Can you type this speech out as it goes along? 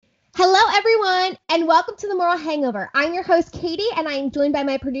everyone, and welcome to the Moral Hangover. I'm your host, Katie, and I'm joined by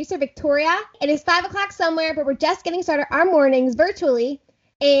my producer, Victoria. It is 5 o'clock somewhere, but we're just getting started our mornings virtually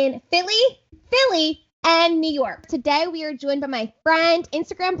in Philly, and New York. Today, we are joined by my friend,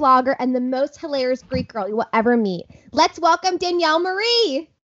 Instagram blogger, and the most hilarious Greek girl you will ever meet. Let's welcome Danielle Marie.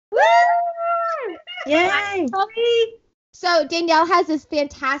 Woo! Yay! So Danielle has this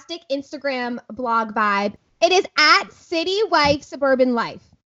fantastic Instagram blog vibe. It is at City Wife Suburban Life.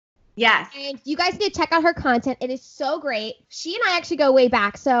 Yes. And you guys need to check out her content. It is so great. She and I actually go way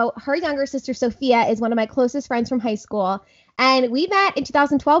back. So her younger sister, Sophia, is one of my closest friends from high school. And we met in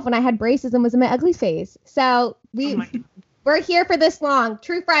 2012 when I had braces and was in my ugly phase. So we're here for this long.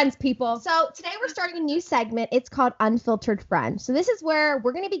 True friends, people. So today we're starting a new segment. It's called Unfiltered Friend. So this is where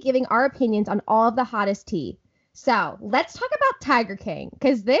we're going to be giving our opinions on all of the hottest tea. So let's talk about Tiger King,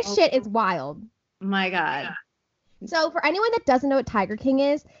 because this shit is wild. My God. Yeah. So for anyone that doesn't know what Tiger King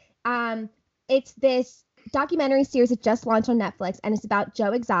is, it's this documentary series that just launched on Netflix, and it's about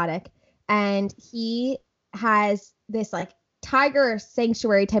Joe Exotic, and he has this like tiger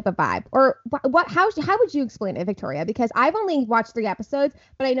sanctuary type of vibe. Or what? How would you explain it, Victoria? Because I've only watched 3 episodes,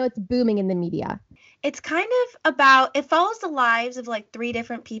 but I know it's booming in the media. It's kind of about, it follows the lives of like 3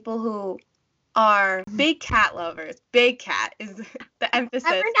 different people who are big cat lovers. Big cat is the emphasis.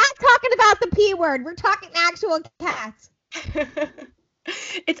 And we're not talking about the P word. We're talking actual cats.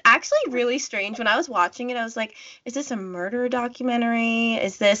 It's actually really strange. When I was watching it, I was like, is this a murder documentary?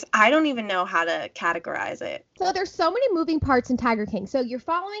 I don't even know how to categorize it. So there's so many moving parts in Tiger King. So you're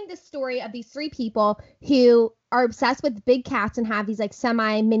following the story of these 3 people who are obsessed with big cats and have these like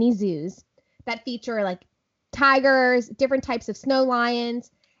semi mini zoos that feature like tigers, different types of snow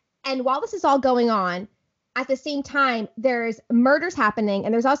lions. And while this is all going on, at the same time, there's murders happening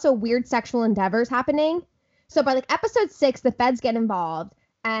and there's also weird sexual endeavors happening. So by like episode 6, the feds get involved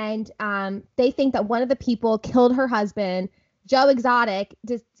and they think that one of the people killed her husband. Joe Exotic,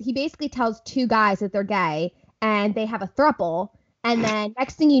 he basically tells 2 guys that they're gay and they have a throuple. And then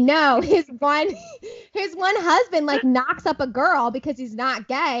next thing you know, his one husband like knocks up a girl because he's not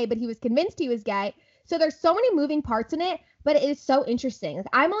gay, but he was convinced he was gay. So there's so many moving parts in it, but it is so interesting. Like,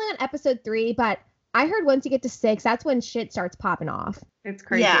 I'm only on episode 3, but I heard once you get to 6, that's when shit starts popping off. It's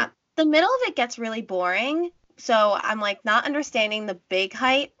crazy. Yeah. The middle of it gets really boring. So I'm like not understanding the big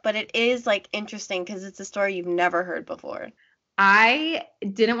hype, but it is like interesting because it's a story you've never heard before. I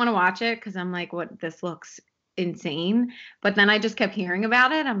didn't want to watch it because I'm like, what? This looks insane. But then I just kept hearing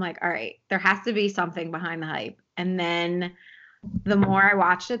about it. I'm like, all right, there has to be something behind the hype. And then the more I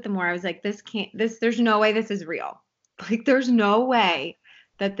watched it, the more I was like, there's no way this is real. Like, there's no way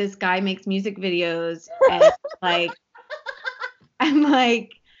that this guy makes music videos and like, I'm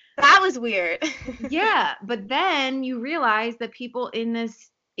like, that was weird. Yeah, but then you realize that people in this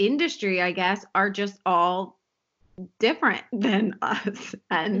industry, I guess, are just all different than us.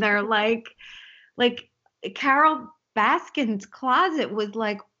 And they're like Carol Baskin's closet was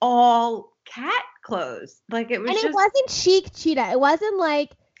like all cat clothes. Like it was, and it wasn't chic cheetah. It wasn't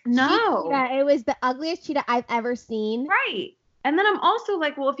like no. Chic cheetah. It was the ugliest cheetah I've ever seen. Right. And then I'm also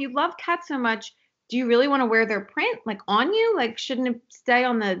like, well, if you love cats so much, do you really want to wear their print like on you? Like, shouldn't it stay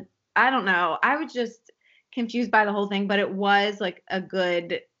on the, I don't know. I was just confused by the whole thing, but it was like a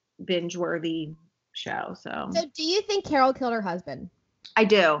good binge worthy show. So do you think Carol killed her husband? I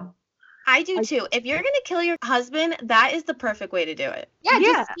do. I do too. If you're going to kill your husband, that is the perfect way to do it. Yeah,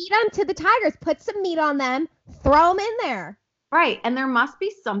 just feed them to the tigers, put some meat on them, throw them in there. Right. And there must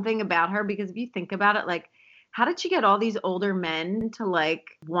be something about her, because if you think about it, like, how did she get all these older men to like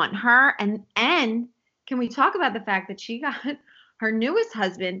want her? And can we talk about the fact that she got her newest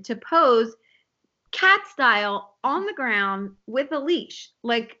husband to pose cat style on the ground with a leash?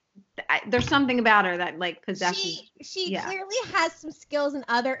 Like, there's something about her that like possesses. She clearly has some skills in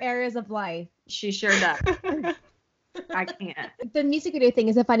other areas of life. She sure does. I can't. The music video thing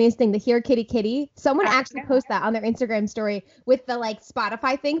is the funniest thing. The Here Kitty Kitty. Someone actually posted that on their Instagram story with the like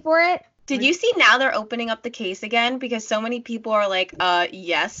Spotify thing for it. Did you see now they're opening up the case again? Because so many people are like,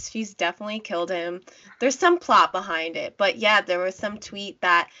 yes, she's definitely killed him. There's some plot behind it. But yeah, there was some tweet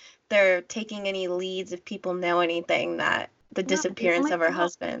that they're taking any leads if people know anything that the disappearance of her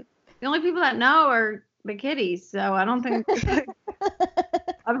husband. The only people that know are the kitties. So I don't think that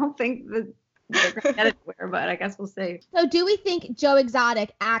they're going to get it anywhere, but I guess we'll see. So do we think Joe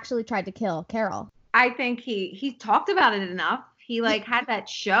Exotic actually tried to kill Carol? I think he talked about it enough. He like had that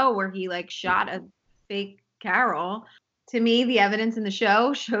show where he like shot a fake Carol. To me, the evidence in the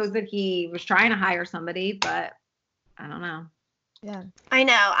show shows that he was trying to hire somebody, but I don't know. Yeah. I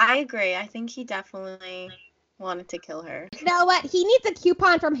know. I agree. I think he definitely wanted to kill her. You know what? He needs a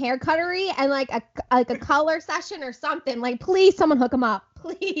coupon from Hair Cuttery and like a color session or something. Like, please, someone hook him up,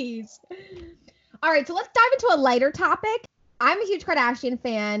 please. All right, so let's dive into a lighter topic. I'm a huge Kardashian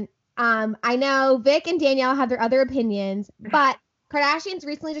fan. I know Vic and Danielle have their other opinions, but Kardashians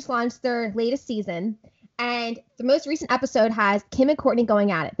recently just launched their latest season, and the most recent episode has Kim and Kourtney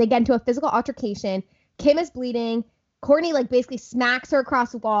going at it. They get into a physical altercation. Kim is bleeding. Kourtney like basically smacks her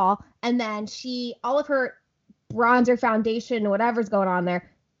across the wall, and then all of her bronzer, foundation, whatever's going on there,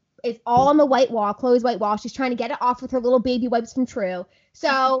 is all on the white wall, Khloe's white wall. She's trying to get it off with her little baby wipes from True.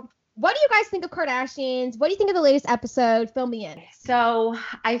 So what do you guys think of Kardashians? What do you think of the latest episode? Fill me in. So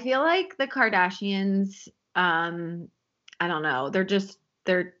I feel like the Kardashians, I don't know.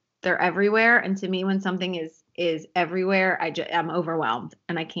 They're everywhere. And to me, when something is everywhere, I'm overwhelmed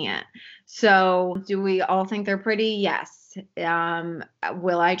and I can't. So do we all think they're pretty? Yes.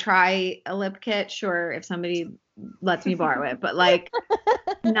 Will I try a lip kit? Sure. If somebody lets me borrow it, but like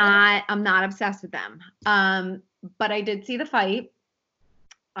I'm not obsessed with them. But I did see the fight.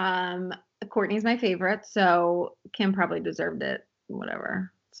 Kourtney's my favorite, so Kim probably deserved it.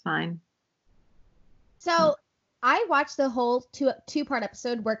 Whatever, it's fine. So I watched the whole two-part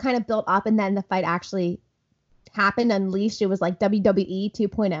episode where it kind of built up, and then the fight actually happened, unleashed. It was like WWE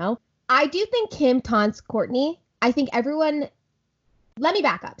 2.0. I do think Kim taunts Kourtney. I think everyone. Let me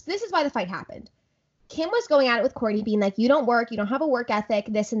back up. So this is why the fight happened. Kim was going at it with Kourtney, being like, you don't work, you don't have a work ethic,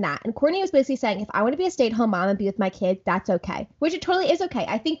 this and that. And Kourtney was basically saying, if I want to be a stay-at-home mom and be with my kids, that's okay. Which it totally is okay.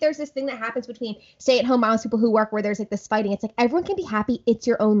 I think there's this thing that happens between stay-at-home moms, people who work, where there's like this fighting. It's like, everyone can be happy. It's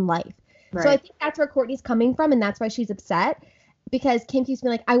your own life. Right. So I think that's where Kourtney's coming from, and that's why she's upset. Because Kim keeps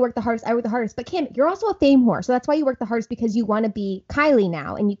being like, I work the hardest. But Kim, you're also a fame whore. So that's why you work the hardest, because you want to be Kylie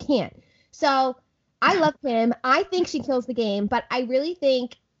now, and you can't. So I love Kim. I think she kills the game, but I really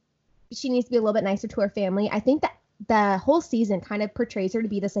think she needs to be a little bit nicer to her family. I think that the whole season kind of portrays her to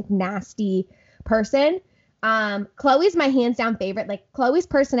be this like nasty person. Khloe's my hands down favorite. Like Khloe's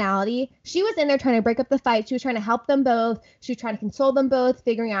personality, she was in there trying to break up the fight. She was trying to help them both. She was trying to console them both,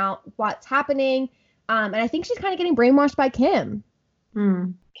 figuring out what's happening. And I think she's kind of getting brainwashed by Kim.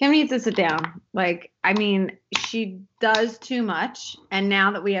 Kim needs to sit down. Like, I mean, she does too much. And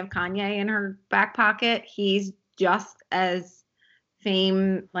now that we have Kanye in her back pocket, he's just as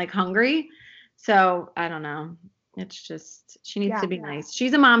fame like hungry. So I don't know. It's just she needs to be nice.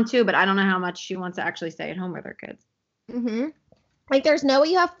 She's a mom too, but I don't know how much she wants to actually stay at home with her kids. Like there's no way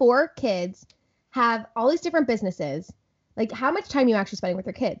you have 4 kids, have all these different businesses. Like how much time are you actually spending with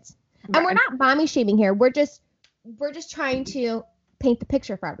your kids? Right. And we're not mommy shaming here. We're just trying to paint the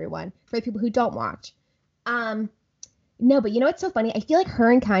picture for everyone, for the people who don't watch. No, but you know what's so funny? I feel like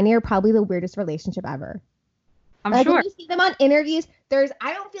her and Kanye are probably the weirdest relationship ever. I'm sure. When you see them on interviews,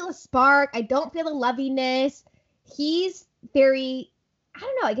 I don't feel a spark. I don't feel a loviness. He's very, I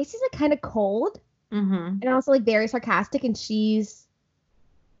don't know. I guess he's like kind of cold, and also like very sarcastic. And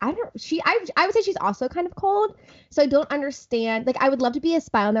I would say she's also kind of cold. So I don't understand. Like I would love to be a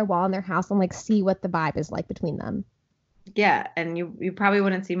spy on their wall in their house and like see what the vibe is like between them. Yeah, and you probably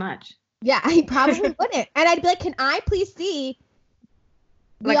wouldn't see much. Yeah, I probably wouldn't. And I'd be like, can I please see?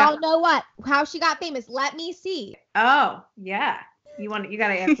 We all know how she got famous. Let me see. Oh, yeah. You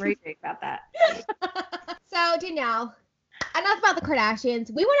gotta ask Ray J about that. So Danielle, enough about the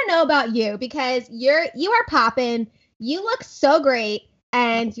Kardashians. We want to know about you because you are popping. You look so great,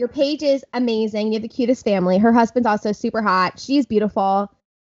 and your page is amazing. You have the cutest family. Her husband's also super hot. She's beautiful.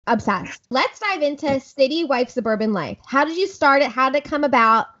 Obsessed. Let's dive into City Wife Suburban Life. How did you start it? How did it come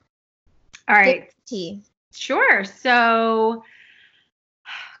about? All right. Sure. So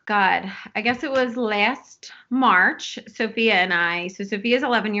God, I guess it was last March, Sophia's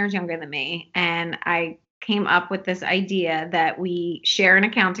 11 years younger than me, and I came up with this idea that we share an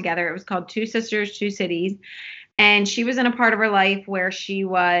account together. It was called Two Sisters, Two Cities, and she was in a part of her life where she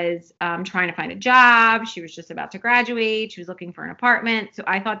was trying to find a job. She was just about to graduate. She was looking for an apartment. So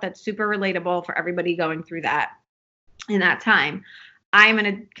I thought that's super relatable for everybody going through that in that time. I'm in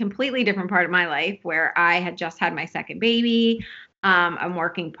a completely different part of my life where I had just had my second baby. I'm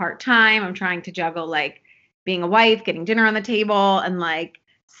working part-time. I'm trying to juggle like being a wife, getting dinner on the table, and like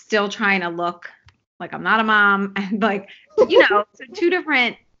still trying to look like I'm not a mom, and like, so 2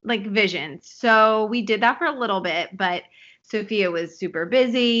 different like visions. So we did that for a little bit, but Sophia was super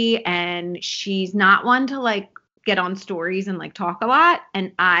busy and she's not one to like get on stories and like talk a lot.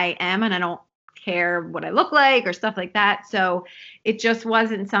 And I am, and I don't care what I look like or stuff like that. So it just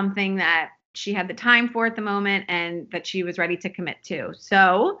wasn't something that she had the time for at the moment and that she was ready to commit to.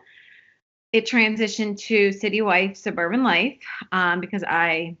 So it transitioned to City Wife Suburban Life because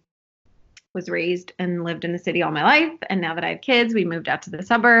I was raised and lived in the city all my life. And now that I have kids, we moved out to the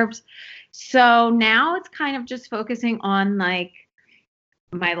suburbs. So now it's kind of just focusing on like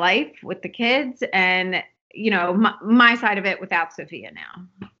my life with the kids and, my side of it without Sophia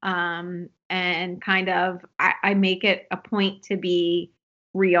now. And kind of, I make it a point to be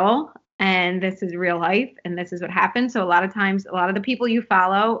real, and this is real life and this is what happens. So a lot of times, a lot of the people you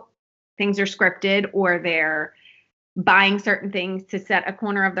follow, things are scripted, or they're buying certain things to set a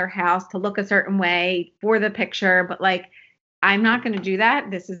corner of their house to look a certain way for the picture. But like, I'm not going to do that.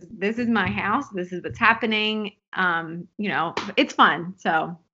 This is my house. This is what's happening. It's fun.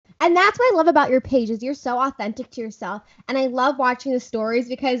 So. And that's what I love about your page is you're so authentic to yourself. And I love watching the stories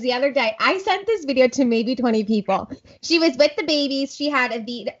because the other day I sent this video to maybe 20 people. She was with the babies. She had I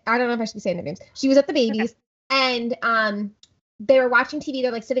don't know if I should be saying their names. She was with the babies and they were watching TV.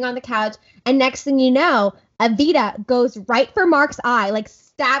 They're like sitting on the couch. And next thing you know, Avita goes right for Mark's eye, like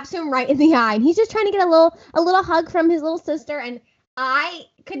stabs him right in the eye. And he's just trying to get a little hug from his little sister. And I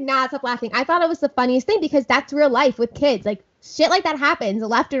could not stop laughing. I thought it was the funniest thing because that's real life with kids. Like shit like that happens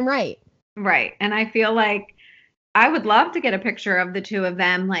left and right. Right. And I feel like I would love to get a picture of the two of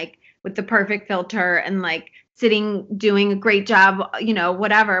them, like with the perfect filter and like sitting, doing a great job,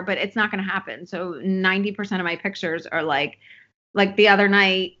 whatever, but it's not going to happen. So 90% of my pictures are like the other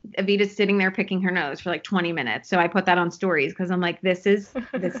night, Avita's sitting there picking her nose for like 20 minutes. So I put that on stories because I'm like, this is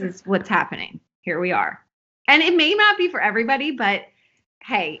what's happening. Here we are. And it may not be for everybody, but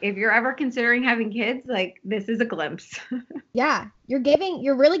hey, if you're ever considering having kids, like this is a glimpse. Yeah.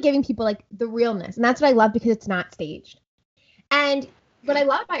 You're really giving people like the realness. And that's what I love because it's not staged. And what I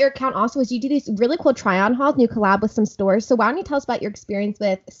love about your account also is you do these really cool try-on hauls and you collab with some stores. So why don't you tell us about your experience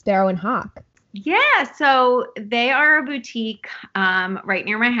with Sparrow and Hawk? Yeah, so they are a boutique right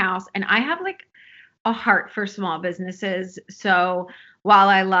near my house, and I have like a heart for small businesses. So while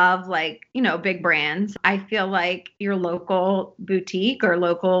I love like, big brands, I feel like your local boutique or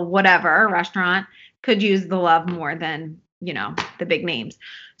local whatever restaurant could use the love more than, the big names.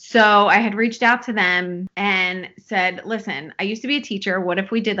 So I had reached out to them and said, listen, I used to be a teacher. What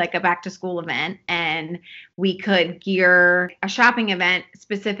if we did like a back to school event and we could gear a shopping event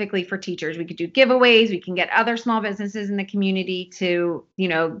specifically for teachers? We could do giveaways. We can get other small businesses in the community to,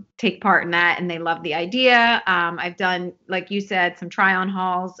 take part in that. And they love the idea. I've done, like you said, some try on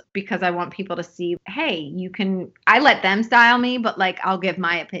hauls because I want people to see, hey, I let them style me, but like I'll give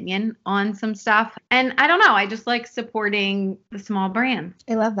my opinion on some stuff. And I don't know. I just like supporting the small brand.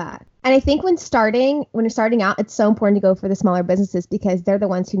 I love that. And I think when you're starting out, it's so important to go for the smaller businesses because they're the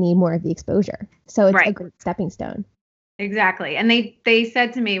ones who need more of the exposure. So it's a great stepping stone. Exactly. And they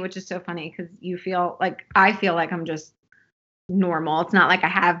said to me, which is so funny because I feel like I'm just normal. It's not like I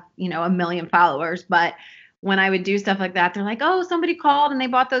have, a million followers, but when I would do stuff like that, they're like, oh, somebody called and they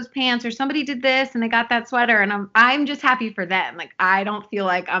bought those pants, or somebody did this and they got that sweater. And I'm just happy for them. Like, I don't feel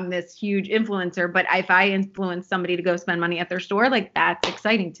like I'm this huge influencer, but if I influence somebody to go spend money at their store, like that's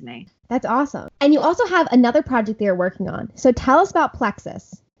exciting to me. That's awesome. And you also have another project that you're working on. So tell us about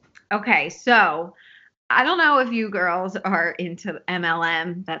Plexus. Okay. So I don't know if you girls are into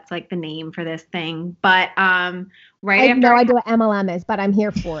MLM. That's like the name for this thing, but I have no idea what MLM is, but I'm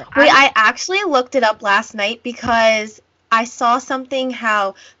here for it. Wait, I actually looked it up last night because I saw something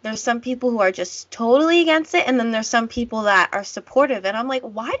how there's some people who are just totally against it, and then there's some people that are supportive. And I'm like,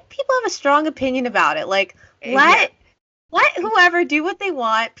 why do people have a strong opinion about it? Like, let whoever do what they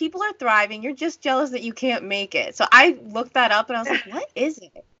want. People are thriving. You're just jealous that you can't make it. So I looked that up and I was like, what is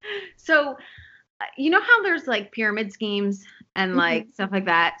it? So you know how there's like pyramid schemes and like stuff like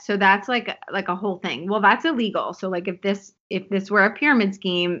that. So that's like a whole thing. Well, that's illegal. So like if this were a pyramid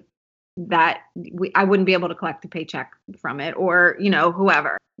scheme, that I wouldn't be able to collect a paycheck from it, or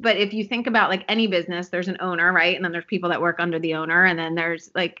whoever. But if you think about like any business, there's an owner, right? And then there's people that work under the owner, and then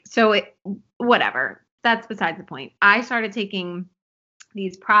there's like, so whatever. That's besides the point. I started taking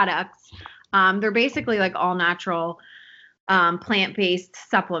these products. They're basically like all natural plant-based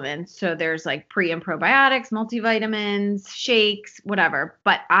supplements. So there's like pre and probiotics, multivitamins, shakes, whatever.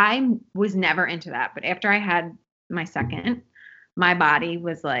 But I was never into that. But after I had my second, my body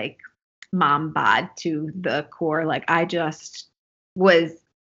was like mom bod to the core. Like I just was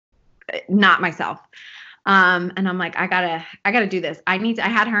not myself. And I'm like, I gotta do this. I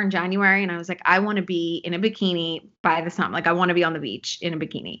had her in January and I was like, I want to be in a bikini by the summer. Like I want to be on the beach in a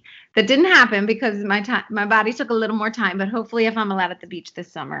bikini. That didn't happen because my body took a little more time, but hopefully if I'm allowed at the beach this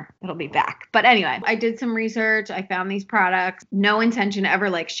summer, it'll be back. But anyway, I did some research. I found these products, no intention to ever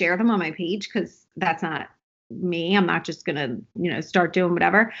like share them on my page because that's not me. I'm not just going to, start doing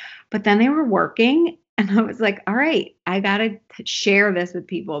whatever, but then they were working And I was like, all right, I got to share this with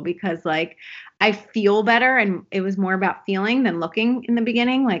people because like I feel better. And it was more about feeling than looking in the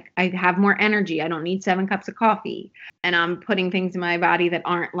beginning. Like I have more energy. I don't need 7 cups of coffee. And I'm putting things in my body that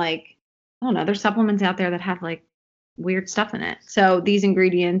aren't like, I don't know, there's supplements out there that have like weird stuff in it. So these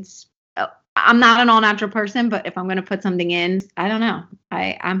ingredients, I'm not an all natural person, but if I'm going to put something in, I don't know.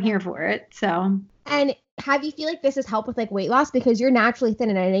 I'm here for it. So. And have you feel like this has helped with like weight loss because you're naturally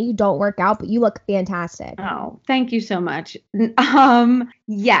thin and I know you don't work out, but you look fantastic. Oh, thank you so much.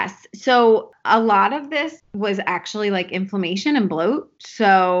 Yes. So a lot of this was actually like inflammation and bloat.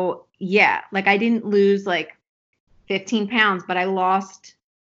 So yeah, like I didn't lose like 15 pounds, but I lost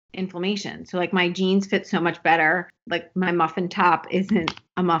inflammation. So like my jeans fit so much better. Like my muffin top isn't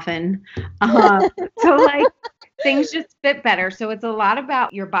a muffin. So like things just fit better. So it's a lot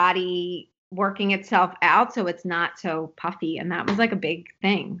about your body working itself out so it's not so puffy, and that was like a big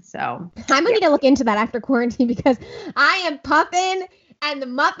thing. So I'm gonna need to look into that after quarantine because I am puffing and the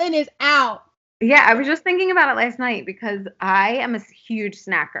muffin is out. Yeah, I was just thinking about it last night because I am a huge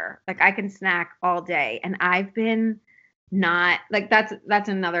snacker. Like I can snack all day, and I've been not like that's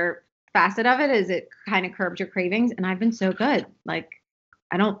another facet of it is it kind of curbs your cravings, and I've been so good. Like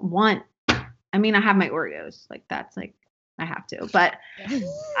I don't want, I mean, I have my Oreos, like that's like I have to, but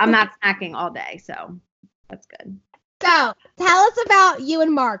I'm not snacking all day, so that's good. So tell us about you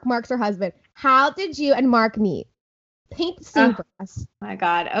and Mark. Mark's her husband. How did you and Mark meet? Paint the scene for us. My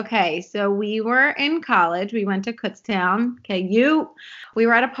God. Okay. So we were in college. We went to Kutztown. Okay. We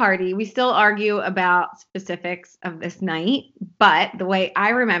were at a party. We still argue about specifics of this night, but the way I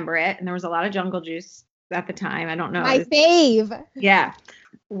remember it, and there was a lot of jungle juice at the time. I don't know. My fave. Yeah.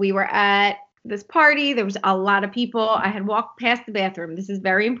 We were at this party. There was a lot of people. I had walked past the bathroom. This is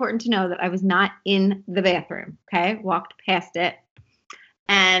very important to know that I was not in the bathroom. Okay. Walked past it.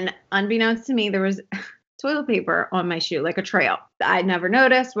 And unbeknownst to me, there was toilet paper on my shoe, like a trail. I never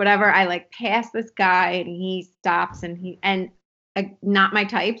noticed, whatever. I like passed this guy and he stops and not my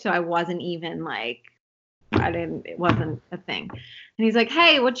type. So I wasn't even like, it wasn't a thing. And he's like,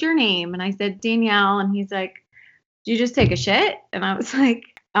 hey, what's your name? And I said, Danielle. And he's like, did you just take a shit? And I was like,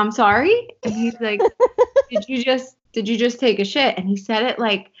 I'm sorry. And he's like, did you just take a shit? And he said it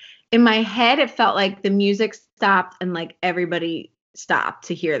like in my head, it felt like the music stopped and like everybody stopped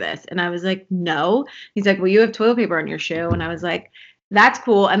to hear this. And I was like, no. He's like, well, you have toilet paper on your shoe. And I was like, that's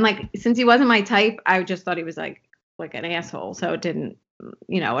cool. And like, since he wasn't my type, I just thought he was like an asshole. So it didn't,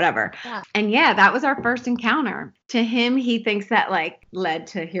 whatever. Yeah. And yeah, that was our first encounter. To him, he thinks that like led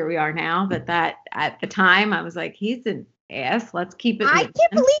to here we are now. But that at the time I was like, he's an ass. Let's keep it. I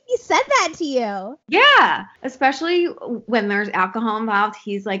can't believe he said that to you. Yeah. Especially when there's alcohol involved.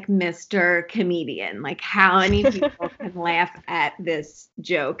 He's like Mr. Comedian. Like how many people can laugh at this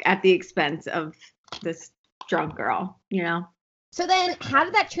joke at the expense of this drunk girl, So then how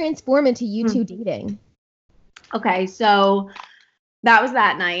did that transform into you two dating? Okay. So that was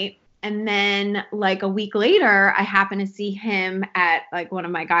that night. And then like a week later, I happened to see him at like one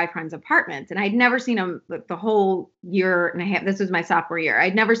of my guy friends' apartments. And I'd never seen him like the whole year and a half. This was my sophomore year.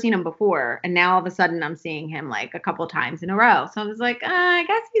 I'd never seen him before. And now all of a sudden I'm seeing him like a couple times in a row. So I was like, I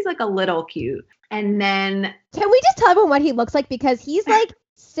guess he's like a little cute. And then. Can we just tell everyone what he looks like? Because he's like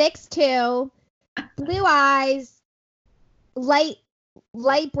 6'2", blue eyes, light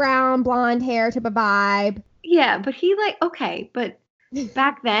brown, blonde hair type of vibe. Yeah, but he like, okay, but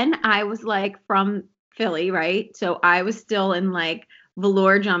back then I was like from Philly, right? So I was still in like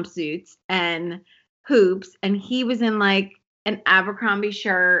velour jumpsuits and hoops, and he was in like an Abercrombie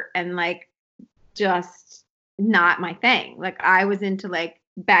shirt and like just not my thing. Like I was into like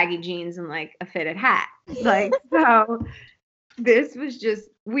baggy jeans and like a fitted hat. Like so this was just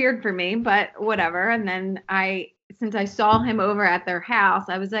weird for me, but whatever. And then since I saw him over at their house,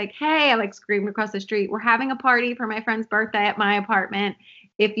 I was like, hey, I like screamed across the street, we're having a party for my friend's birthday at my apartment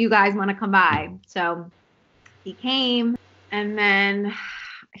if you guys want to come by. So he came, and then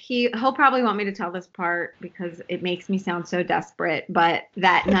he'll probably want me to tell this part because it makes me sound so desperate. But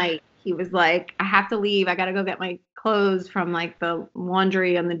that night he was like, I have to leave. I got to go get my clothes from like the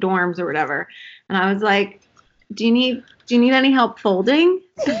laundry and the dorms or whatever. And I was like, do you need any help folding?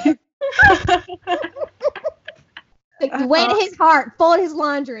 Like went his heart, fold his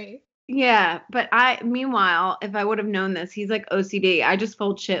laundry. Yeah, but meanwhile, if I would have known this, he's like OCD. I just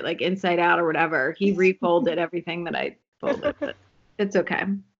fold shit like inside out or whatever. He refolded everything that I folded. But it's okay.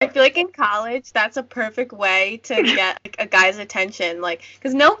 I feel like in college, that's a perfect way to get like, a guy's attention. Like,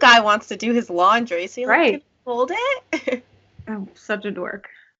 because no guy wants to do his laundry. So you like, fold it? Oh, such a dork.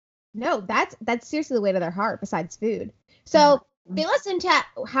 No, that's seriously the way to their heart besides food. So fill us into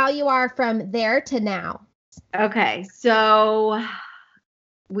how you are from there to now. Okay, so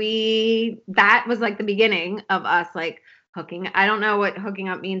that was like the beginning of us like hooking. I don't know what hooking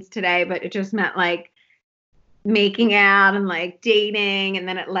up means today, but it just meant like making out and like dating, and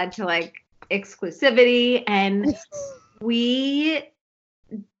then it led to like exclusivity. And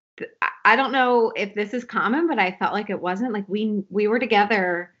I don't know if this is common, but I felt like it wasn't. Like we were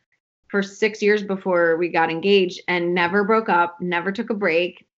together for 6 years before we got engaged and never broke up, never took a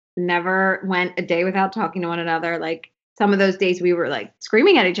break, never went a day without talking to one another. Like some of those days we were like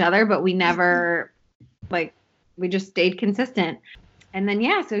screaming at each other, but we never like, we just stayed consistent. And then,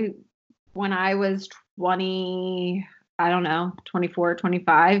 yeah, so when I was 20, I don't know, 24,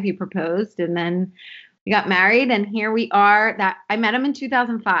 25, he proposed, and then we got married, and here we are. That I met him in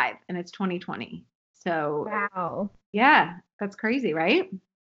 2005 and it's 2020. So wow. Yeah, that's crazy, right?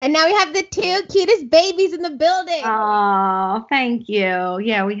 And now we have the 2 cutest babies in the building. Oh, thank you.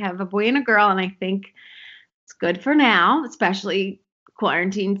 Yeah, we have a boy and a girl, and I think it's good for now, especially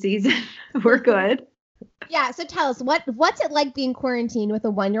quarantine season. We're good. Yeah, so tell us, what's it like being quarantined with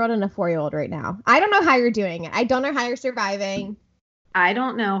a 1-year-old and a 4-year-old right now? I don't know how you're doing it. I don't know how you're surviving. I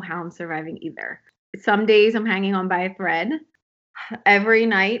don't know how I'm surviving either. Some days I'm hanging on by a thread. Every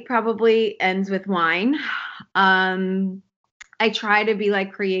night probably ends with wine. I try to be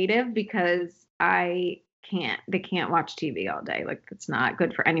like creative because they can't watch TV all day. Like it's not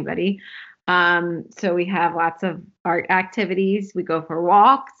good for anybody. So we have lots of art activities. We go for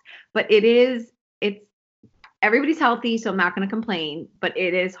walks, but it's everybody's healthy, so I'm not going to complain, but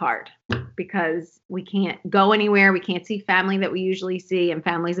it is hard because we can't go anywhere. We can't see family that we usually see, and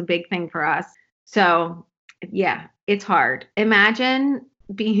family's a big thing for us. So yeah, it's hard. Imagine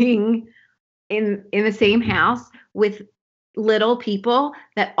being in the same house with little people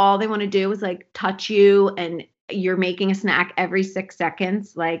that all they want to do is like touch you, and you're making a snack every 6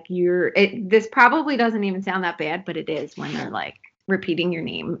 seconds. Like this probably doesn't even sound that bad, but it is when they're like repeating your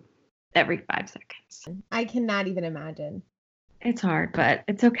name every 5 seconds. I cannot even imagine. It's hard, but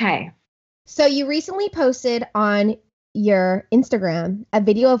it's okay. So you recently posted on your Instagram a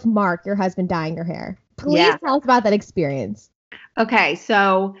video of Mark, your husband, dyeing your hair. Please tell us about that experience. Okay,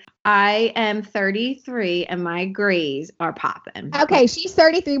 so I am 33 and my grays are popping. Okay, she's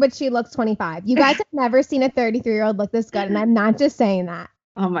 33, but she looks 25. You guys have never seen a 33-year-old look this good, and I'm not just saying that.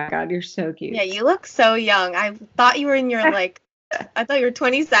 Oh my God, you're so cute. Yeah, you look so young. I thought you were in your I thought you were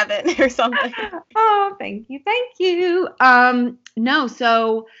 27 or something. Oh, thank you. Thank you. No,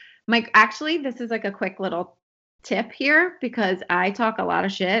 so actually this is like a quick little tip here because I talk a lot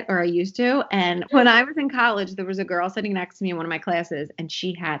of shit, or I used to. And when I was in college, there was a girl sitting next to me in one of my classes, and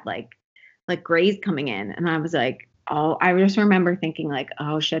she had like grays coming in. And I was like, oh, I just remember thinking like,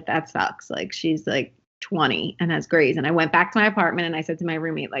 oh shit, that sucks. Like she's like 20 and has grays. And I went back to my apartment and I said to my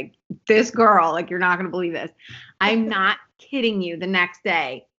roommate, like, this girl, like, you're not going to believe this. I'm not kidding you. The next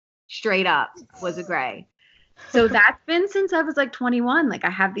day, straight up, was a gray. So that's been since I was like 21. Like I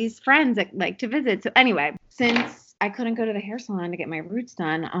have these friends that like to visit. So anyway, since I couldn't go to the hair salon to get my roots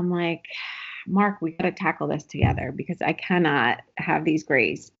done, I'm like, Mark, we got to tackle this together because I cannot have these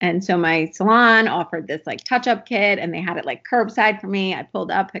grays. And so my salon offered this like touch-up kit, and they had it like curbside for me. I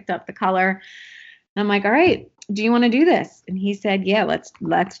pulled up, picked up the color. I'm like, all right, do you want to do this? And he said, yeah,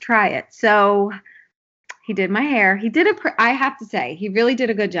 let's try it. So he did my hair. He did I have to say, he really did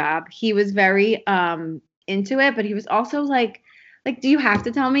a good job. He was very into it, but he was also like, do you have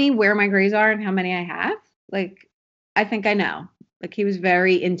to tell me where my grays are and how many I have? Like, I think I know. Like he was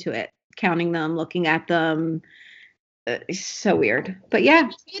very into it, counting them, looking at them. So weird. But yeah.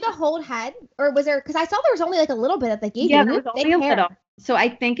 Did you do the whole head? Or was there, because I saw there was only like a little bit that they gave you. Yeah, there was only a little. So I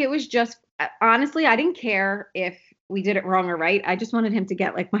think it was just, honestly, I didn't care if we did it wrong or right. I just wanted him to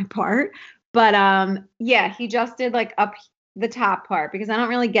get like my part. But yeah, he just did like up the top part because I don't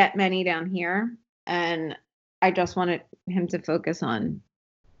really get many down here. And I just wanted him to focus on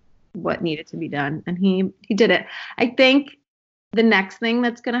what needed to be done. And he did it. I think the next thing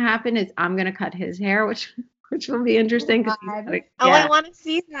that's going to happen is I'm going to cut his hair, which will be interesting. I want to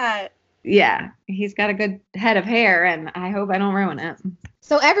see that. Yeah, he's got a good head of hair, and I hope I don't ruin it.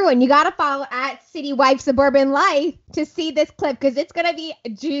 So everyone, you got to follow at City Wife Suburban Life to see this clip because it's going to be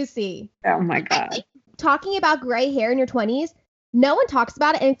juicy. Oh, my God. Talking about gray hair in your 20s, no one talks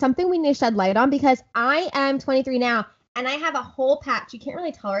about it, and it's something we need to shed light on because I am 23 now, and I have a whole patch. You can't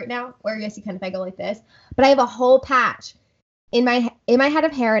really tell right now, or yes, you can if I go like this, but I have a whole patch in my head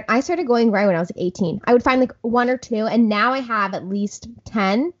of hair, and I started going gray when I was like 18. I would find like 1 or 2, and now I have at least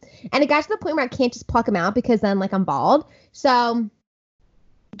 10. And it got to the point where I can't just pluck them out because then like I'm bald. So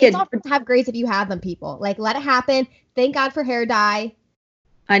It's all to have grades if you have them, people. Like, let it happen. Thank God for hair dye.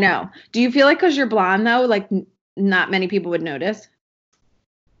 I know. Do you feel like because you're blonde, though, like not many people would notice?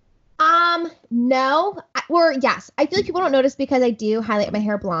 No. Or yes. I feel like people don't notice because I do highlight my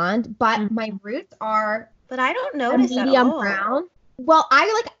hair blonde, but my roots are But I don't notice at medium all. brown. Well,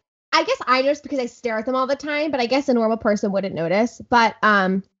 I guess I notice because I stare at them all the time, but I guess a normal person wouldn't notice. But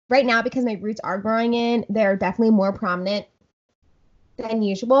right now, because my roots are growing in, they're definitely more prominent than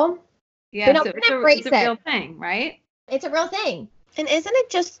usual. Yeah, no, so it's a real thing, right? It's a real thing. And isn't it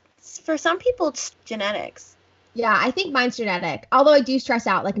just, for some people, it's genetics? Yeah, I think mine's genetic. Although I do stress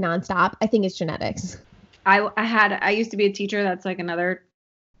out like nonstop. I think it's genetics. I used to be a teacher. That's like another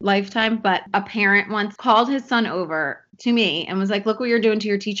lifetime. But a parent once called his son over to me and was like, look what you're doing to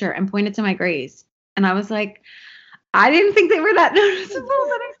your teacher, and pointed to my grays. And I was like, I didn't think they were that noticeable.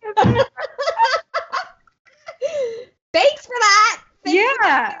 Thanks for that.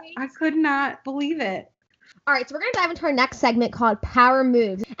 I could not believe it. All right, so we're going to dive into our next segment called Power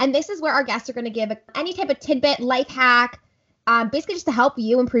Moves. And this is where our guests are going to give any type of tidbit, life hack, basically just to help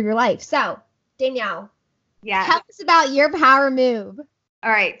you improve your life. So, Danielle, tell us about your power move. All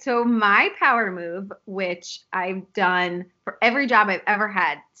right, so my power move, which I've done for every job I've ever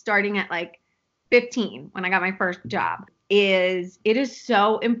had, starting at like 15 when I got my first job, is it is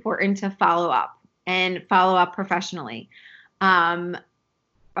so important to follow up and follow up professionally.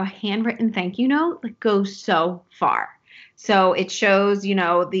 A handwritten thank you note goes so far. So it shows,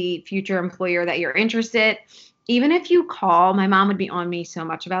 the future employer that you're interested. Even if you call, my mom would be on me so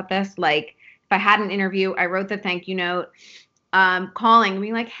much about this. Like if I had an interview, I wrote the thank you note, calling and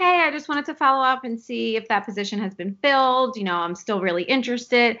being like, hey, I just wanted to follow up and see if that position has been filled. I'm still really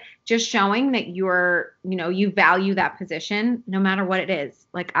interested. Just showing that you value that position no matter what it is.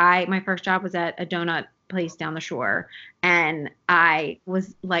 Like my first job was at a donut place down the shore, and I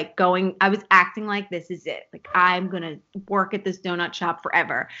was acting like this is it. Like I'm going to work at this donut shop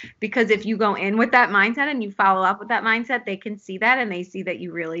forever, because if you go in with that mindset and you follow up with that mindset, they can see that and they see that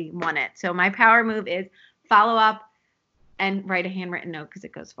you really want it. So my power move is follow up and write a handwritten note, because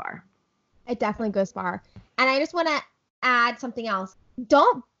it goes far. It definitely goes far. And I just want to add something else.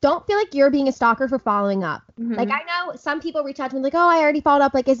 Don't feel like you're being a stalker for following up. Mm-hmm. Like I know some people reach out to me like, oh, I already followed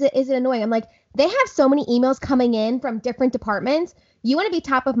up. Like, is it annoying? I'm like, they have so many emails coming in from different departments. You want to be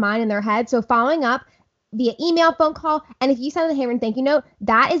top of mind in their head. So following up via email, phone call, and if you send a handwritten thank you note,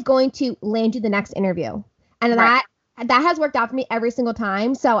 that is going to land you the next interview. And that has worked out for me every single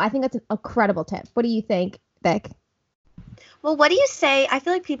time. So I think that's an incredible tip. What do you think, Vic? Well, what do you say? I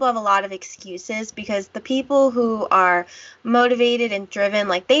feel like people have a lot of excuses, because the people who are motivated and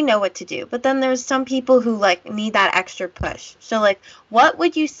driven, they know what to do. But then there's some people who need that extra push. So what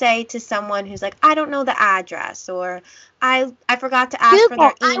would you say to someone who's like, I don't know the address, or I forgot to ask Google.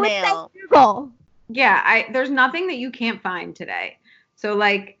 for their email? I would say Google. Yeah, there's nothing that you can't find today. So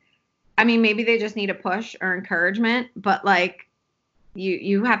maybe they just need a push or encouragement, but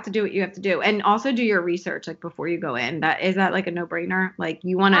you have to do what you have to do, and also do your research before you go in. Is that a no-brainer?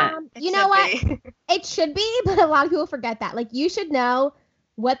 You want to you know what it should be, but a lot of people forget that. You should know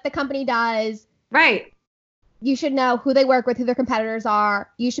what the company does, right? You should know who they work with, who their competitors are.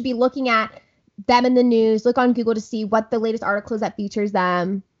 You should be looking at them in the news. Look on Google to see what the latest article is that features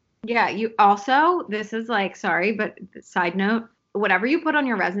them. Yeah, you also, this is sorry, but side note, whatever you put on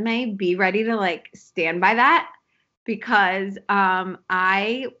your resume, be ready to stand by that. Because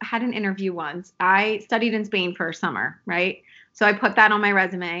I had an interview once. I studied in Spain for a summer, right? So I put that on my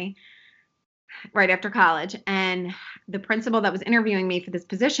resume right after college. And the principal that was interviewing me for this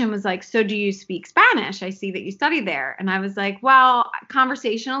position was like, so do you speak Spanish? I see that you studied there. And I was like, well,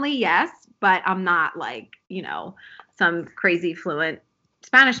 conversationally, yes, but I'm not some crazy fluent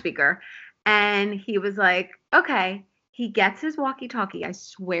Spanish speaker. And he was like, okay. He gets his walkie-talkie, I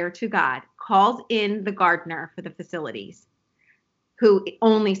swear to God, calls in the gardener for the facilities, who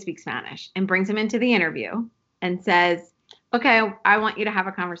only speaks Spanish, and brings him into the interview and says, okay, I want you to have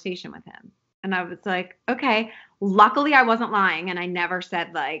a conversation with him. And I was like, okay. Luckily, I wasn't lying, and I never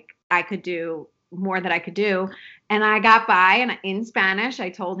said I could do more that I could do. And I got by, and in Spanish, I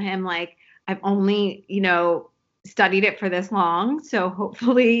told him I've only, studied it for this long, so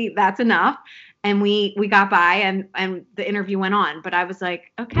hopefully that's enough. And we got by, and the interview went on. But I was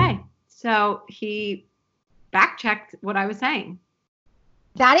like, okay. So he back-checked what I was saying.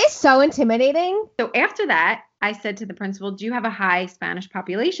 That is so intimidating. So after that, I said to the principal, do you have a high Spanish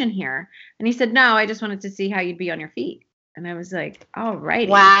population here? And he said, no, I just wanted to see how you'd be on your feet. And I was like, all righty.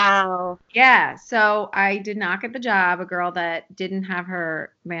 Wow. Yeah. So I did not get the job. A girl that didn't have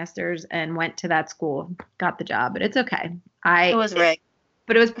her master's and went to that school got the job, but it's okay. It was rigged.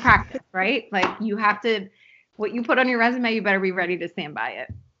 but it was practice, right? Like you have to, what you put on your resume, you better be ready to stand by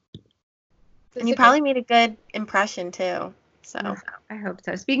it. And you probably made a good impression too. So I hope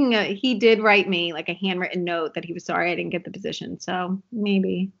so. Speaking of, he did write me like a handwritten note that he was sorry I didn't get the position. So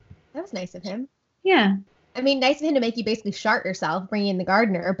maybe. That was nice of him. Yeah. I mean, nice of him to make you basically shart yourself, bringing in the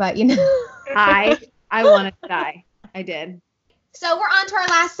gardener, but you know. I wanted to die. I did. So we're on to our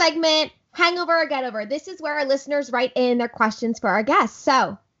last segment, Hangover or Get Over. This is where our listeners write in their questions for our guests.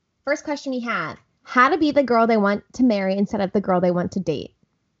 So first question we have, how to be the girl they want to marry instead of the girl they want to date?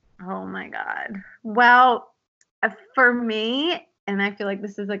 Oh my God. Well, for me, and I feel like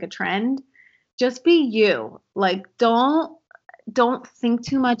this is like a trend, just be you. Like don't think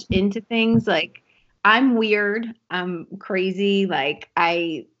too much into things. Like I'm weird. I'm crazy. Like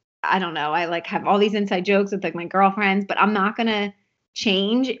I don't know. I like have all these inside jokes with like my girlfriends, but I'm not going to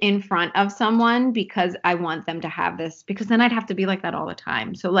change in front of someone because I want them to have this, because then I'd have to be like that all the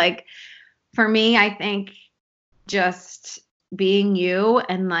time. So like for me, I think just being you,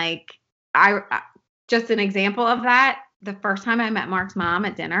 and like I just an example of that. The first time I met Mark's mom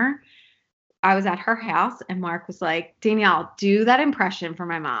at dinner, I was at her house and Mark was like, Danielle, do that impression for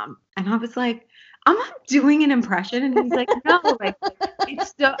my mom. And I was like, I'm not doing an impression. And he's like, no, like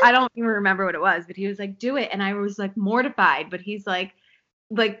it's so, I don't even remember what it was, but he was like, do it. And I was like mortified, but he's like,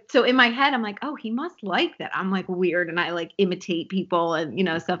 so in my head, I'm like, oh, he must like that I'm like weird and I like imitate people and, you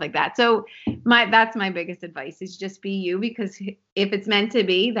know, stuff like that. So that's my biggest advice is just be you, because if it's meant to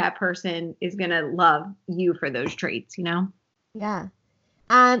be, that person is going to love you for those traits, you know? Yeah.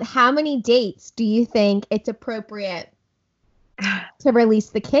 How many dates do you think it's appropriate to release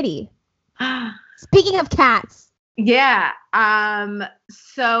the kitty? Speaking of cats. Yeah.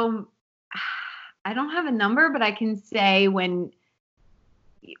 So I don't have a number, but I can say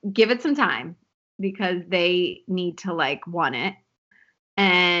give it some time because they need to like want it.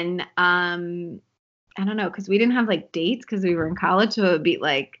 And I don't know, because we didn't have like dates because we were in college. So it would be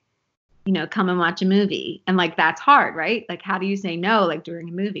like, you know, come and watch a movie. And like, that's hard, right? Like, how do you say no, like during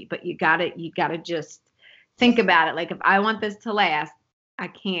a movie? But you gotta just think about it. Like, if I want this to last, I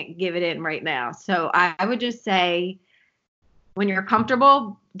can't give it in right now. So I would just say when you're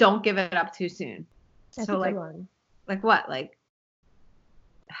comfortable, don't give it up too soon. That's so like what? Like,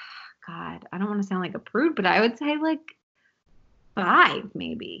 God, I don't want to sound like a prude, but I would say like 5,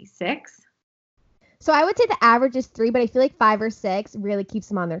 maybe 6. So I would say the average is 3, but I feel like 5 or 6 really keeps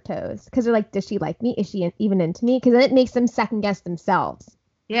them on their toes because they're like, does she like me? Is she even into me? Because then it makes them second guess themselves.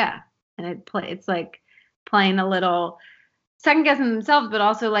 Yeah, and it's like playing a little second guessing themselves, but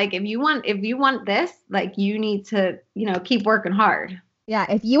also like if you want this, like you need to, you know, keep working hard. Yeah,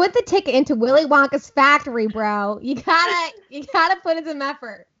 if you want the ticket into Willy Wonka's factory, bro, you gotta put in some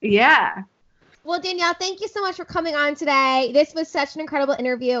effort. Yeah. Well, Danielle, thank you so much for coming on today. This was such an incredible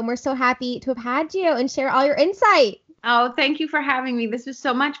interview, and we're so happy to have had you and share all your insight. Oh, thank you for having me. This was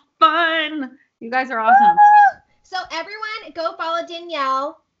so much fun. You guys are awesome. Woo! So everyone, go follow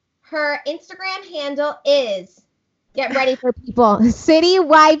Danielle. Her Instagram handle is, get ready for people, City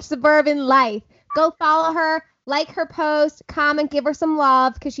Wife Suburban Life. Go follow her, like her post, comment, give her some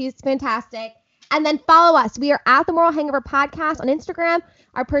love because she's fantastic. And then follow us. We are at the Moral Hangover Podcast on Instagram.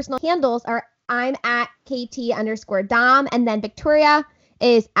 Our personal handles are I'm at KT_Dom, and then Victoria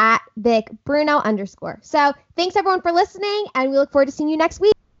is at VicBruno_. So thanks everyone for listening, and we look forward to seeing you next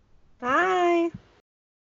week. bye.